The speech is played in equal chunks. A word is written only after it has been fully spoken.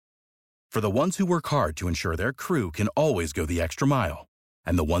For the ones who work hard to ensure their crew can always go the extra mile,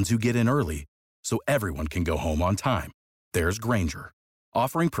 and the ones who get in early so everyone can go home on time, there's Grainger,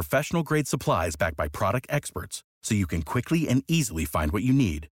 offering professional-grade supplies backed by product experts so you can quickly and easily find what you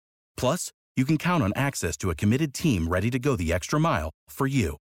need. Plus, you can count on access to a committed team ready to go the extra mile for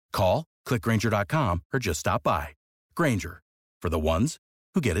you. Call, click Grainger.com, or just stop by. Grainger, for the ones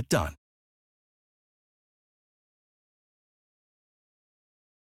who get it done.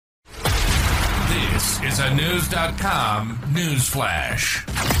 This is a News.com news flash.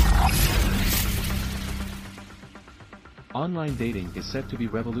 Online dating is set to be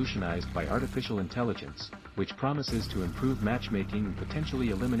revolutionized by artificial intelligence, which promises to improve matchmaking and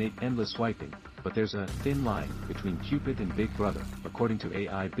potentially eliminate endless swiping, but there's a thin line between Cupid and Big Brother, according to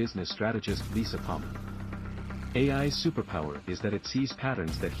AI business strategist Lisa Palmer. AI's superpower is that it sees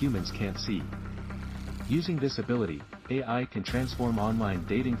patterns that humans can't see. Using this ability, AI can transform online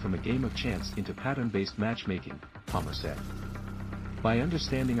dating from a game of chance into pattern-based matchmaking, Palmer said. By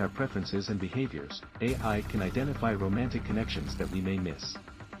understanding our preferences and behaviors, AI can identify romantic connections that we may miss.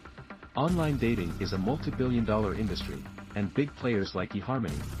 Online dating is a multi-billion-dollar industry, and big players like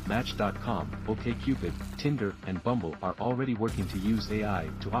eHarmony, Match.com, OkCupid, Tinder, and Bumble are already working to use AI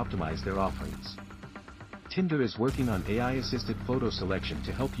to optimize their offerings. Tinder is working on AI-assisted photo selection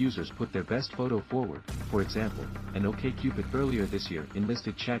to help users put their best photo forward, for example, and OkCupid earlier this year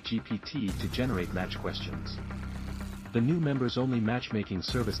enlisted ChatGPT to generate match questions. The new members-only matchmaking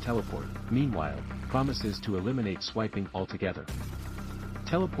service Teleport, meanwhile, promises to eliminate swiping altogether.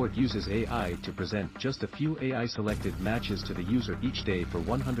 Teleport uses AI to present just a few AI-selected matches to the user each day for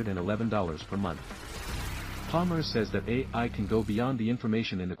 $111 per month. Palmer says that AI can go beyond the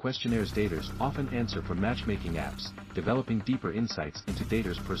information in the questionnaires daters often answer for matchmaking apps, developing deeper insights into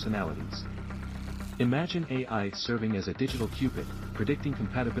daters' personalities. Imagine AI serving as a digital Cupid, predicting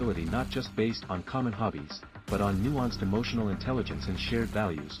compatibility not just based on common hobbies, but on nuanced emotional intelligence and shared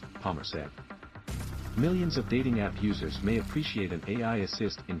values, Palmer said. Millions of dating app users may appreciate an AI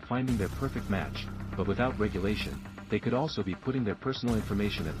assist in finding their perfect match, but without regulation, they could also be putting their personal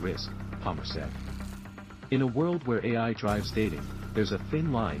information at risk, Palmer said. In a world where AI drives dating, there's a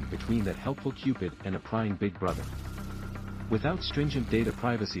thin line between that helpful Cupid and a prying Big Brother. Without stringent data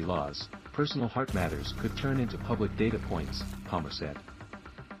privacy laws, personal heart matters could turn into public data points, Palmer said.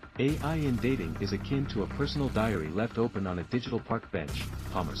 AI in dating is akin to a personal diary left open on a digital park bench,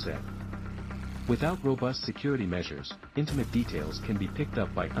 Palmer said. Without robust security measures, intimate details can be picked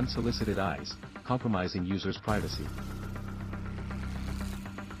up by unsolicited eyes, compromising users' privacy.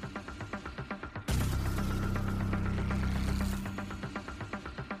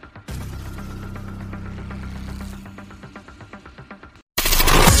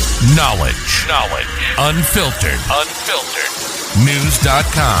 Knowledge. Unfiltered.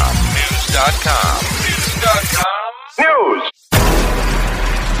 News.com. News.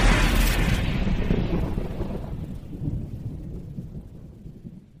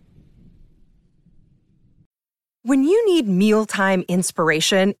 When you need mealtime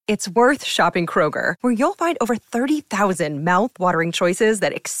inspiration, it's worth shopping Kroger, where you'll find over 30,000 mouth-watering choices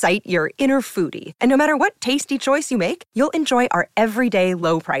that excite your inner foodie. And no matter what tasty choice you make, you'll enjoy our everyday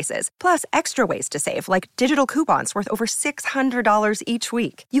low prices, plus extra ways to save, like digital coupons worth over $600 each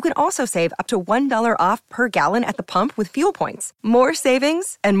week. You can also save up to $1 off per gallon at the pump with fuel points. More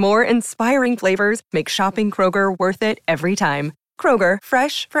savings and more inspiring flavors make shopping Kroger worth it every time. Kroger,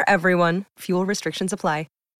 fresh for everyone. Fuel restrictions apply.